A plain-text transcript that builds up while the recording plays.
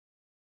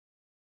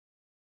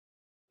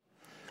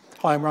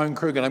Hi, I'm Ronald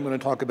Krug, and I'm going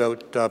to talk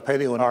about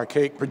Paleo and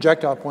Archaic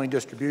projectile point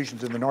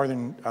distributions in the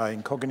Northern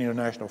in Coconino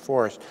National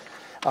Forest.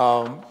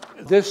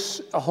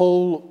 This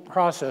whole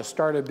process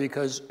started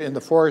because in the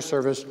Forest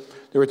Service,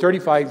 there were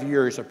 35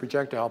 years of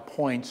projectile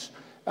points.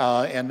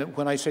 And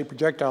when I say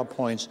projectile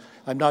points,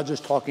 I'm not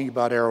just talking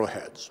about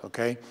arrowheads,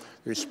 okay?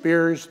 There's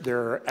spears, there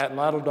are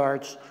atlatl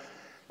darts,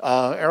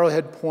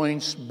 arrowhead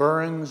points,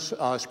 burns,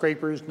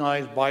 scrapers,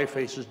 knives,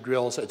 bifaces,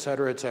 drills, et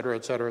cetera, et cetera,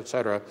 et cetera, et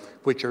cetera,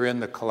 which are in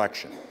the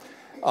collection.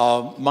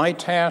 My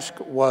task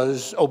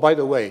was, oh, by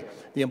the way,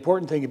 the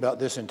important thing about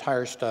this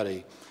entire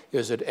study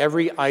is that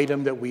every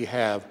item that we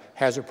have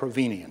has a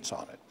provenience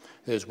on it.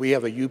 That is, we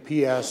have a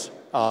UPS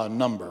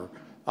number,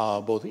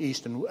 both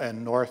east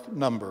and north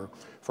number,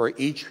 for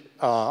each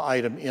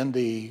item in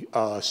the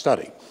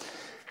study.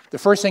 The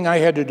first thing I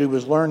had to do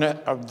was learn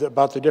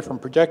about the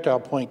different projectile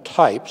point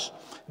types,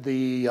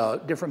 the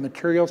different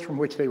materials from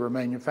which they were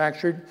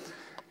manufactured,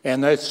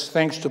 and that's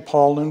thanks to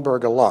Paul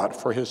Lindbergh a lot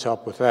for his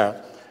help with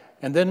that.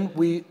 And then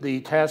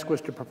the task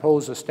was to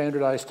propose a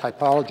standardized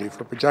typology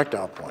for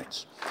projectile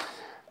points.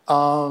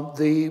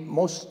 The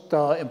most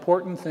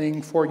important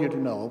thing for you to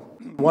know,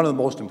 one of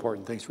the most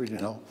important things for you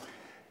to know,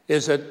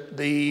 is that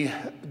the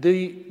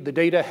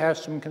data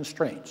has some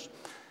constraints.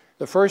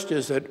 The first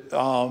is that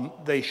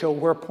they show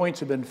where points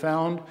have been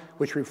found,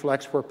 which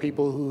reflects where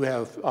people who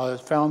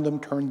have found them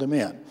turned them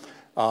in.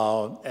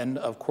 And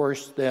of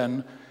course,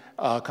 then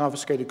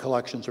confiscated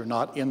collections are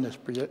not in this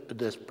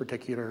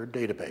particular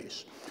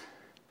database.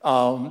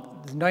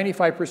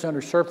 95%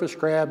 are surface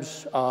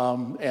grabs,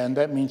 and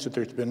that means that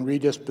there's been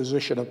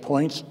redisposition of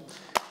points.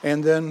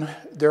 And then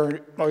there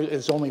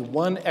is only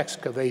one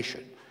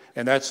excavation,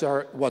 and that's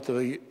what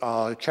the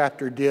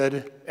chapter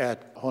did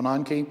at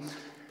Honanki.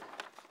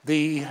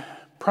 The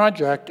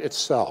project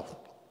itself,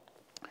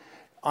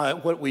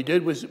 what we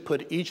did was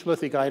put each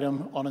lithic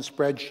item on a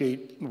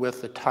spreadsheet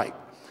with the type.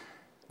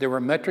 There were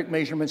metric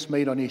measurements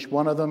made on each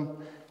one of them,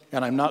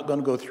 and I'm not going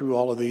to go through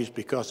all of these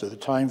because of the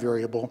time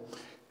variable.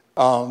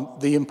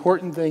 The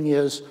important thing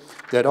is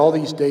that all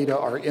these data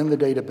are in the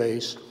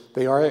database.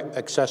 They are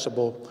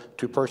accessible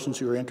to persons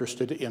who are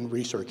interested in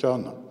research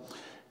on them.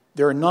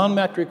 There are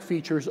non-metric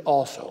features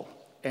also,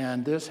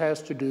 and this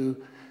has to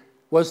do,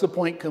 was the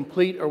point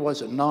complete or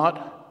was it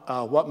not?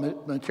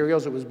 What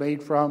materials it was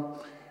made from?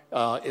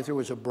 If there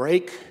was a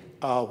break,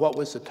 what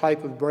was the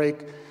type of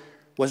break?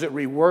 Was it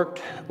reworked?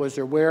 Was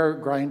there wear,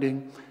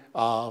 grinding,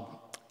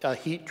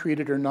 heat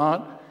treated or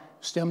not?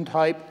 Stem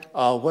type,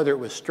 whether it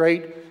was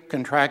straight,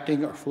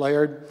 contracting, or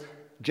flared.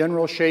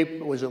 General shape,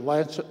 was it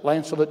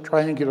lanceolate,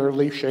 triangular,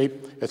 leaf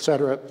shape, et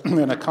cetera,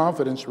 and a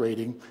confidence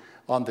rating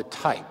on the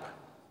type.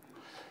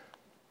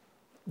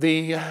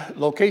 The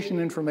location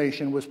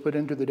information was put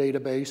into the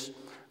database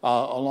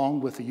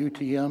along with the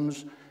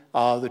UTMs,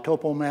 the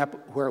topo map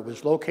where it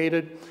was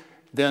located,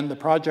 then the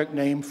project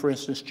name, for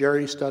instance,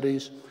 Jerry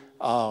Studies,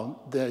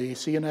 the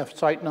CNF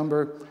site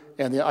number,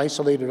 and the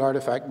isolated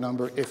artifact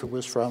number if it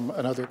was from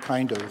another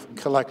kind of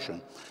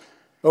collection.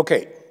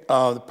 Okay,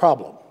 the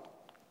problem.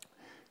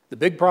 The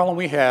big problem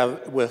we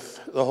have with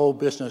the whole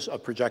business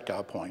of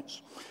projectile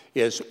points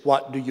is,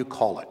 what do you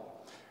call it?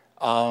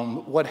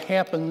 What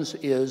happens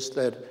is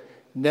that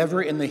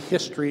never in the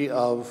history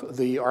of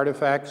the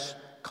artifacts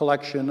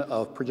collection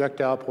of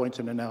projectile points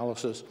and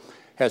analysis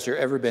has there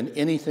ever been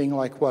anything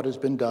like what has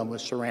been done with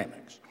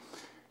ceramics.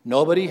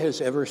 Nobody has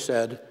ever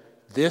said,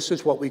 this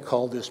is what we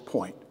call this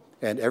point.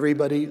 And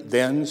everybody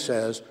then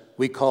says,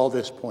 we call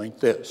this point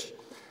this.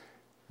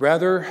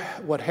 Rather,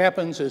 what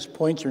happens is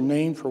points are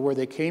named for where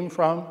they came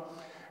from.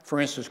 For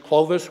instance,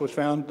 Clovis was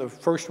found, the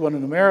first one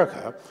in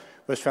America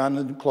was found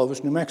in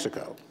Clovis, New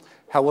Mexico.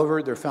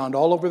 However, they're found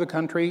all over the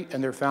country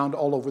and they're found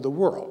all over the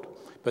world,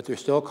 but they're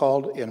still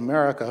called in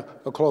America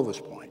a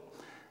Clovis point.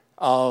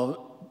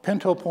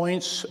 Pinto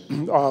points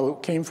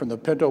came from the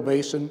Pinto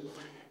Basin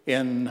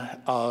in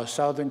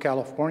Southern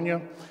California.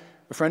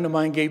 A friend of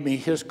mine gave me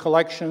his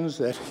collections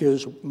that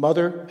his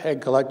mother had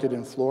collected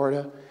in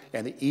Florida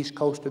and the east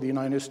coast of the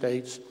United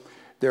States.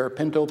 There are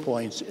Pinto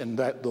points in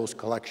those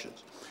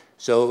collections.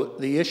 So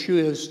the issue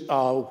is,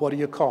 what do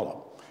you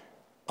call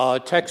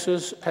them?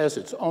 Texas has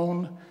its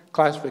own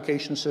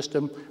classification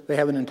system. They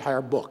have an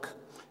entire book,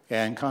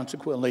 and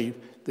consequently,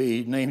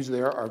 the names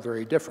there are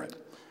very different.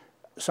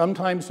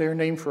 Sometimes they're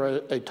named for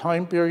a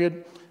time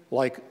period,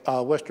 like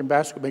Western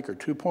Basketmaker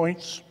 2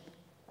 points,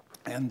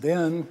 and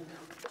then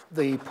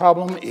the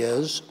problem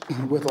is,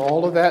 with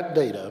all of that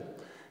data,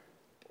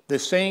 the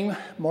same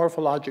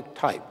morphologic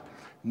type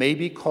may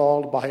be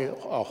called by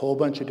a whole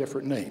bunch of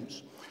different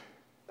names.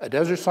 A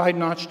desert side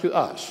notch to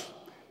us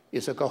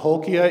is a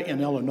Cahokia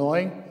in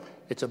Illinois.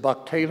 It's a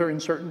Buck Taylor in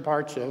certain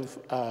parts of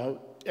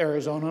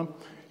Arizona.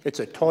 It's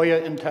a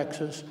Toya in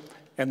Texas,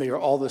 and they are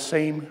all the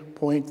same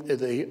point.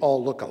 They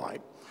all look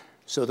alike.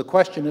 So the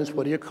question is,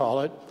 what do you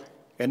call it?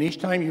 And each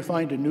time you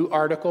find a new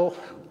article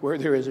where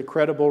there is a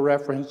credible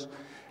reference,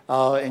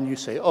 and you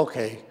say,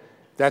 okay,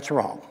 that's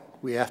wrong.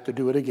 We have to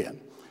do it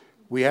again.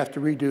 We have to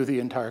redo the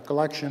entire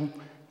collection,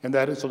 and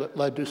that has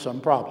led to some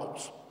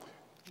problems.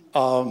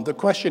 The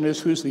question is,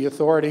 who's the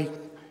authority?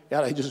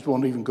 and I just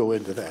won't even go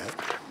into that.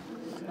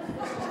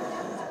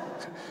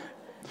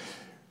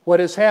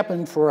 What's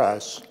happened for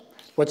us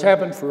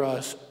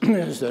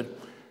is that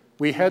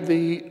we had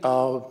the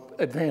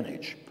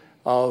advantage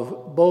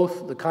of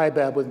both the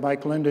Kaibab with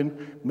Mike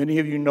Linden. Many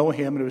of you know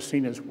him and have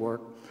seen his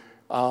work.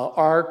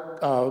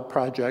 Our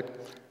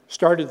project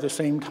started at the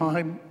same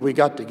time. We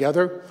got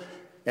together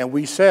and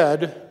we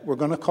said we're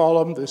going to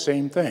call them the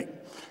same thing.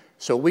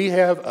 So we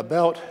have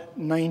about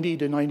 90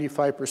 to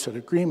 95%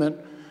 agreement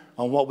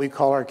on what we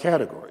call our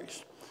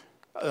categories.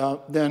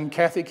 Then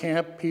Kathy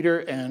Camp, Peter,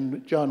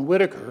 and John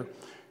Whitaker,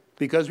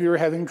 because we were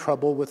having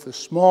trouble with the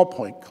small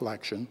point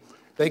collection,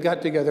 they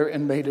got together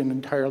and made an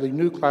entirely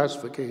new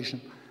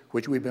classification,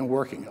 which we've been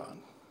working on.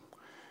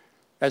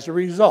 As a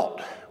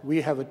result,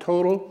 we have a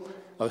total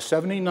of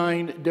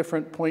 79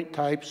 different point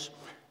types,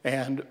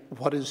 and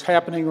what is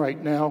happening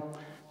right now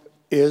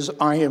is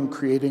I am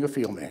creating a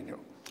field manual.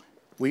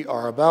 We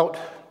are about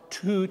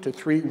 2 to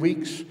 3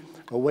 weeks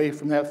away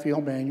from that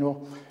field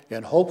manual,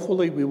 and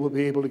hopefully we will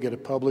be able to get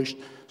it published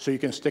so you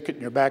can stick it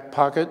in your back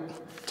pocket,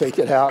 take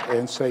it out,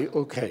 and say,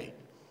 okay.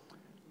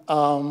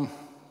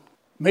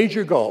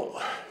 Major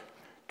goal,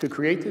 to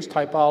create this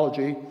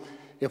typology.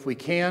 If we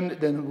can,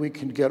 then we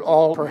can get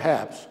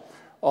perhaps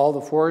all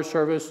the Forest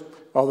Service,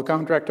 all the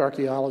contract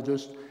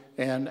archaeologists,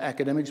 and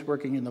academics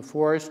working in the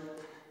forest.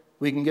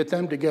 We can get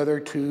them together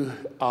to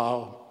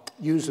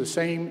use the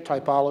same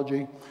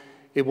typology.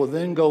 It will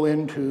then go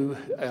into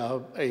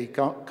a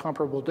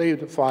comparable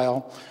data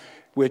file,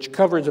 which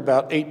covers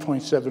about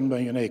 8.7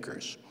 million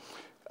acres.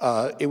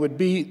 It would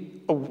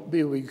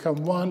become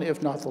one,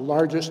 if not the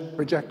largest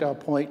projectile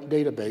point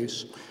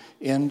database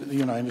in the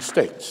United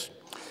States.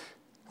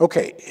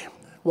 Okay,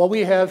 what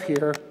we have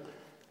here,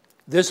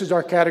 this is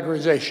our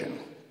categorization.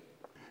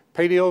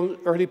 Paleo,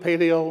 early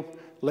Paleo,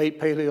 late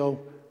Paleo,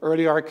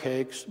 early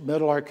Archaics,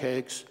 middle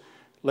Archaics,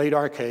 late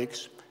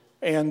Archaics,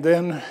 and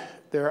then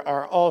there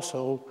are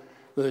also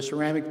the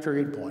ceramic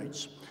period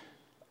points.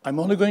 I'm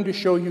only going to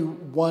show you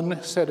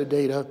one set of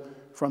data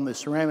from the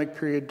ceramic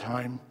period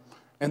time,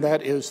 and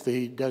that is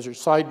the desert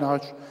side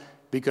notch,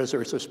 because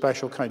there's a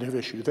special kind of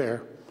issue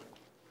there.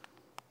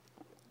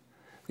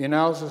 The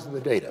analysis of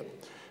the data.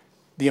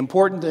 The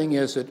important thing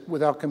is that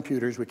without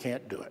computers, we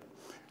can't do it.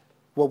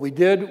 What we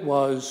did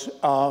was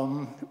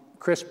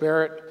Chris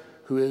Barrett,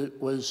 who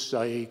was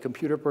a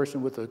computer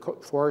person with the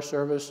Forest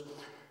Service,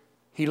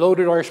 he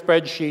loaded our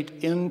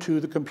spreadsheet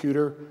into the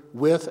computer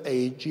with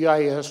a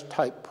GIS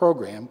type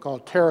program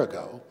called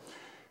Terrago.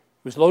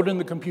 It was loaded in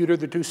the computer,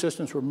 the two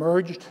systems were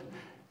merged,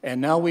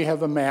 and now we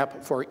have a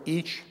map for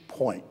each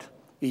point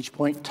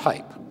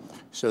type.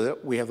 So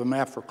that we have a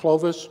map for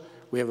Clovis,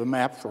 we have a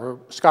map for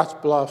Scotts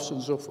Bluffs,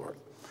 and so forth.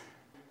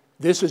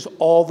 This is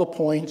all the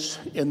points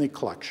in the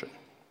collection,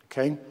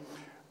 okay?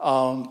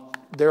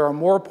 There are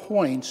more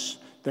points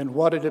than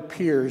what it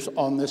appears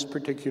on this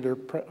particular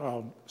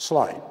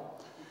slide.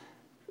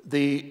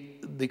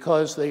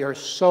 Because they are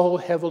so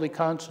heavily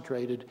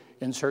concentrated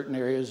in certain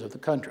areas of the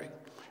country,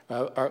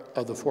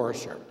 of the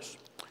Forest Service.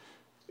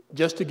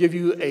 Just to give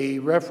you a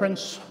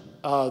reference,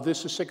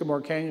 this is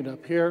Sycamore Canyon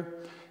up here,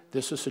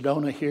 this is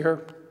Sedona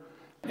here,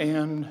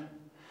 and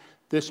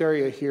this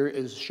area here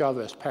is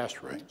Chavez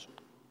Pass Range.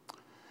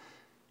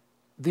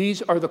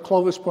 These are the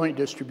Clovis Point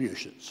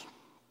distributions.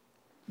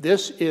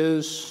 This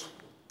is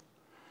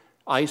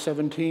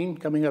I-17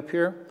 coming up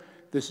here,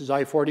 this is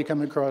I-40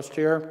 coming across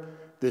here,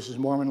 this is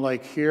Mormon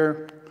Lake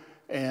here,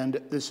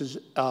 and this is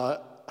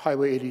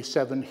Highway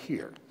 87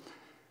 here.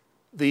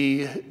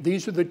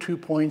 These are the 2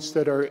 points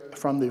that are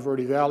from the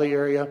Verde Valley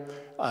area,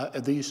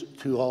 these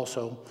two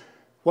also.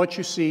 What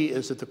you see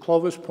is that the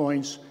Clovis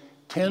points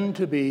tend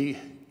to be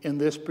in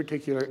this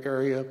particular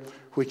area,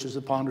 which is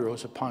the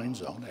Ponderosa Pine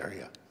Zone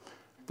area.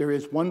 There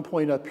is one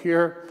point up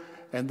here,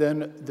 and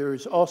then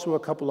there's also a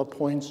couple of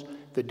points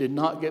that did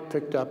not get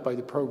picked up by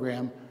the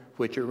program,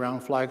 which are around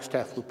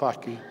Flagstaff,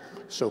 Lupatki,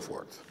 so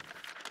forth.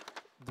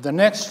 The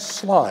next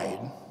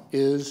slide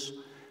is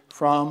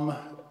from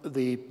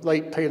the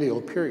late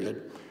Paleo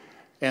period,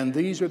 and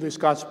these are the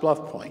Scotts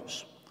Bluff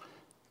points.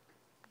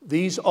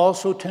 These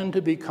also tend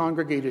to be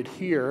congregated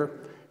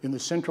here in the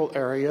central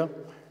area,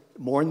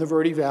 more in the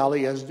Verde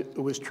Valley, as it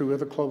was true of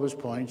the Clovis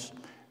points.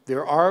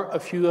 There are a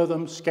few of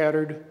them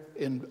scattered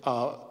in,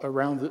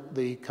 around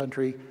the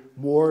country,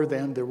 more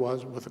than there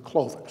was with the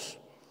Clovis.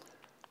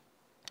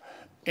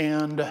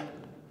 And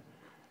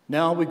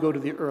now we go to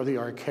the early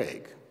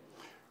Archaic.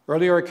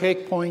 Early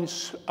Archaic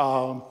points,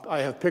 I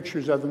have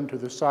pictures of them to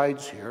the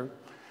sides here.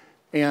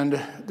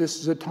 And this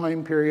is a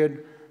time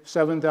period,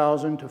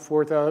 7,000 to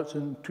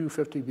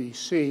 4,250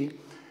 BC.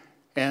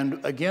 And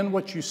again,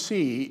 what you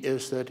see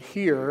is that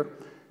here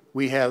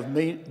we have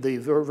the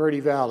Verde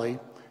Valley,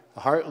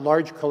 a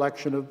large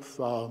collection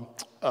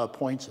of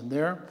points in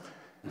there,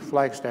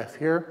 Flagstaff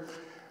here.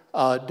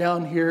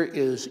 Down here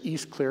is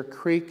East Clear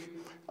Creek,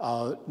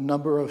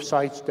 number of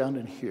sites down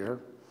in here.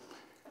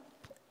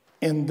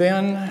 And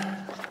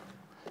then,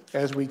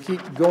 as we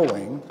keep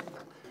going,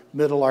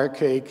 Middle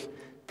Archaic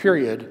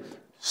period,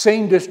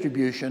 same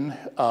distribution,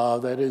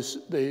 that is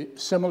the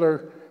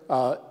similar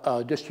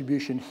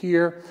distribution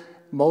here,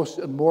 a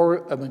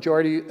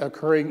majority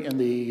occurring in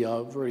the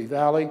Verde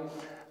Valley,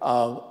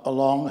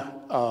 along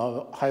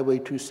Highway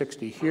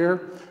 260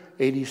 here,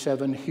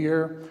 87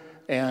 here,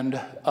 and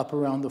up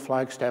around the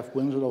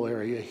Flagstaff-Winslow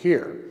area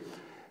here.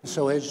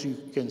 So as you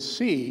can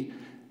see,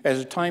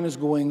 as time is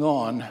going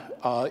on,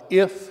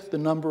 if the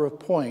number of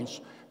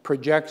points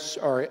projects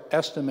or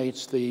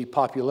estimates the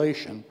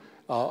population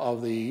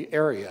of the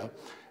area,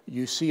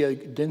 you see a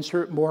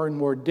denser, more and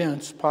more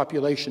dense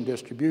population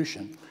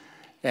distribution.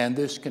 And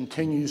this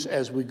continues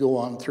as we go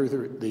on through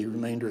the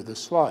remainder of the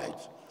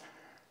slides.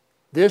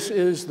 This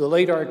is the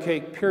late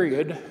Archaic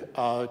period,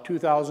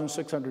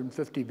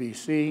 2650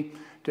 BC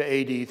to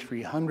AD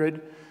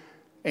 300.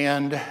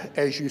 And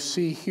as you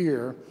see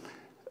here,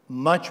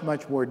 much,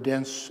 much more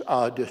dense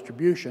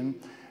distribution,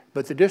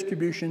 but the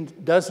distribution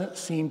doesn't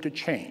seem to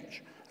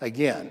change.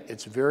 Again,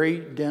 it's very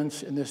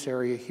dense in this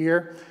area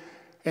here.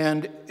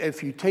 And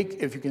if you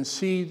can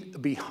see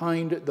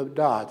behind the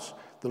dots,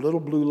 the little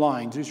blue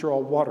lines, these are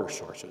all water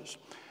sources.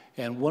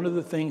 And one of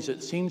the things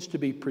that seems to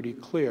be pretty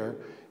clear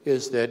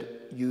is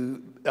that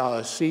you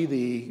see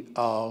the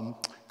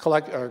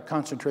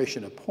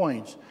concentration of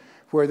points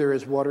where there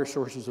is water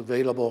sources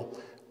available,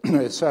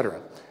 et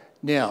cetera.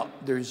 Now,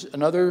 there's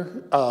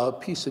another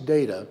piece of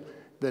data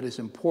that is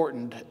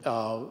important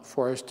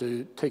for us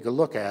to take a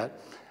look at.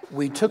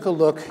 We took a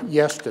look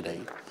yesterday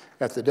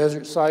at the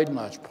desert side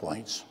notch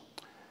points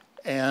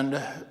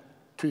and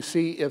to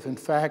see if, in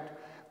fact,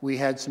 we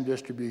had some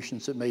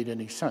distributions that made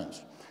any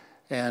sense.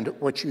 And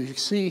what you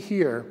see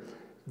here,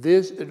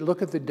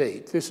 look at the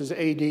date. This is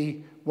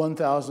AD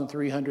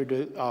 1300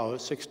 to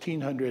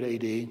 1600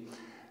 AD.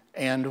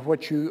 And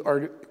what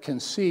you can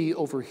see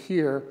over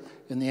here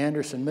in the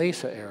Anderson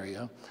Mesa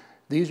area,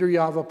 these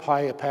are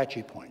Pai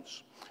Apache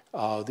points.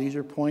 These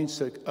are points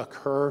that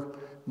occur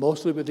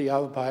mostly with the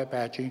Pai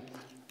Apache.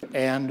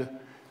 And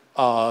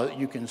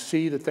you can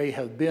see that they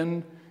have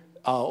been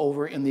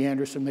over in the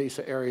Anderson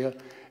Mesa area,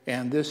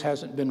 and this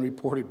hasn't been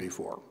reported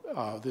before.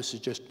 This is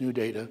just new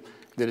data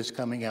that is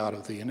coming out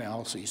of the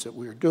analyses that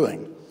we're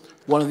doing.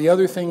 One of the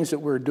other things that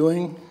we're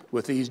doing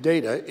with these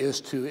data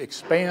is to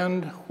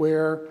expand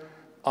where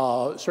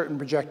certain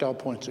projectile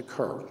points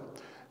occur.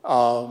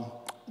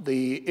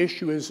 The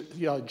issue is,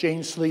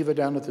 Jane Sleva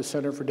down at the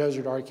Center for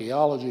Desert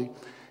Archaeology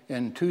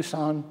in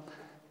Tucson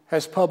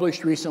has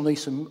published recently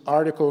some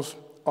articles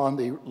on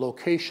the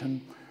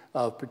location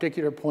of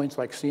particular points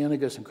like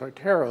Cienegas and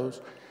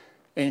Carteros,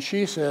 and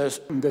she says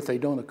that they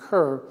don't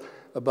occur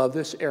above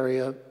this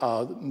area,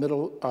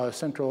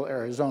 central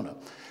Arizona.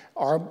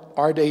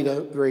 Our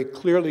data very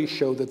clearly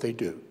show that they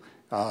do.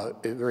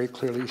 It very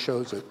clearly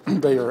shows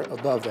that they are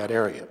above that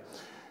area.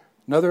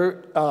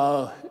 Another,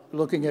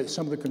 looking at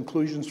some of the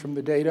conclusions from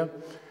the data,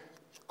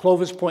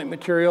 Clovis point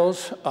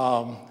materials.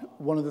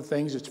 One of the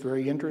things that's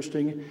very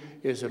interesting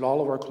is that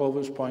all of our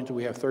Clovis points,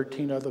 we have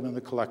 13 of them in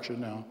the collection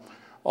now,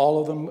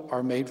 all of them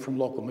are made from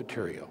local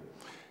material.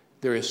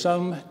 There is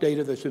some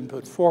data that's been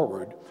put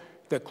forward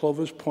that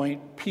Clovis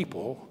point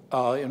people,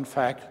 in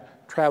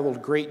fact,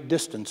 traveled great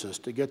distances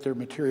to get their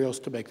materials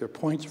to make their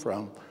points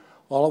from.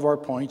 All of our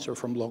points are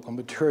from local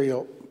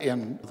material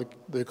in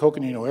the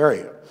Coconino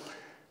area.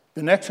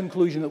 The next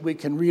conclusion that we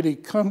can really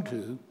come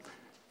to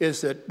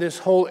is that this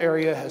whole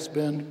area has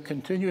been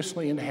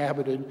continuously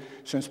inhabited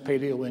since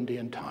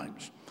Paleoindian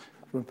times.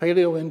 From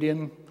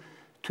Paleoindian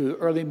to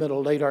early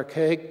middle late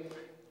Archaic,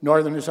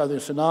 northern and southern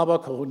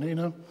Sinagua,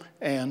 Cohonina,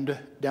 and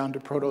down to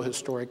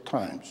protohistoric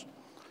times.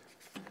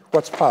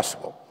 What's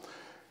possible?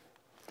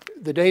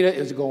 The data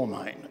is a gold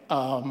mine.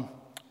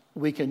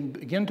 We can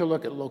begin to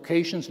look at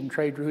locations and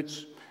trade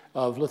routes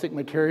of lithic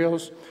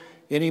materials.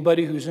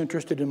 Anybody who's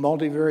interested in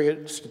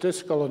multivariate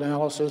statistical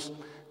analysis,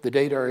 the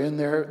data are in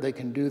there. They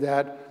can do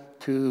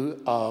that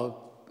to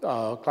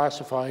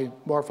classify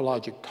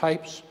morphologic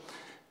types.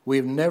 We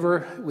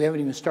haven't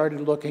even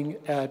started looking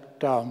at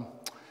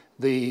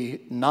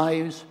the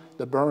knives,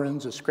 the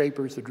burins, the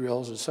scrapers, the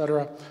drills, et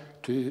cetera,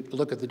 to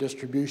look at the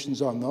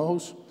distributions on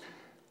those.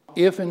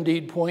 If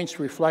indeed points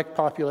reflect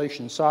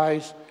population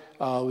size,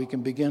 we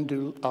can begin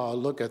to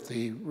look at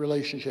the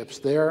relationships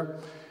there.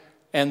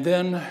 And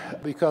then,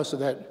 because of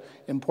that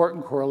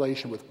important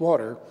correlation with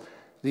water,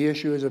 the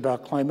issue is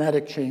about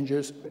climatic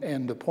changes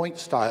and the point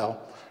style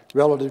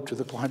relative to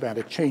the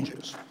climatic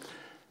changes.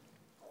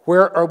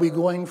 Where are we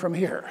going from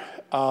here?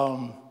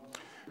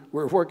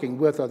 We're working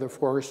with other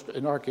forest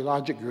and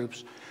archaeologic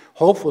groups,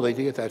 hopefully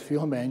to get that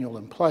field manual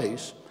in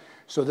place,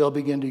 so they'll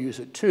begin to use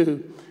it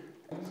too.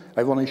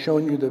 I've only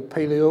shown you the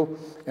Paleo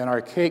and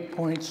Archaic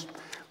points.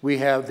 We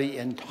have the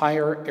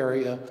entire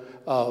area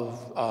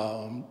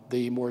of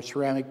the more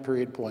ceramic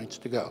period points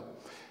to go.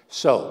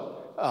 So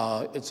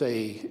it's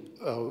a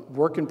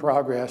work in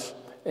progress,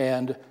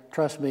 and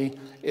trust me,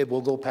 it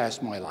will go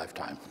past my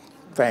lifetime.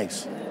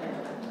 Thanks.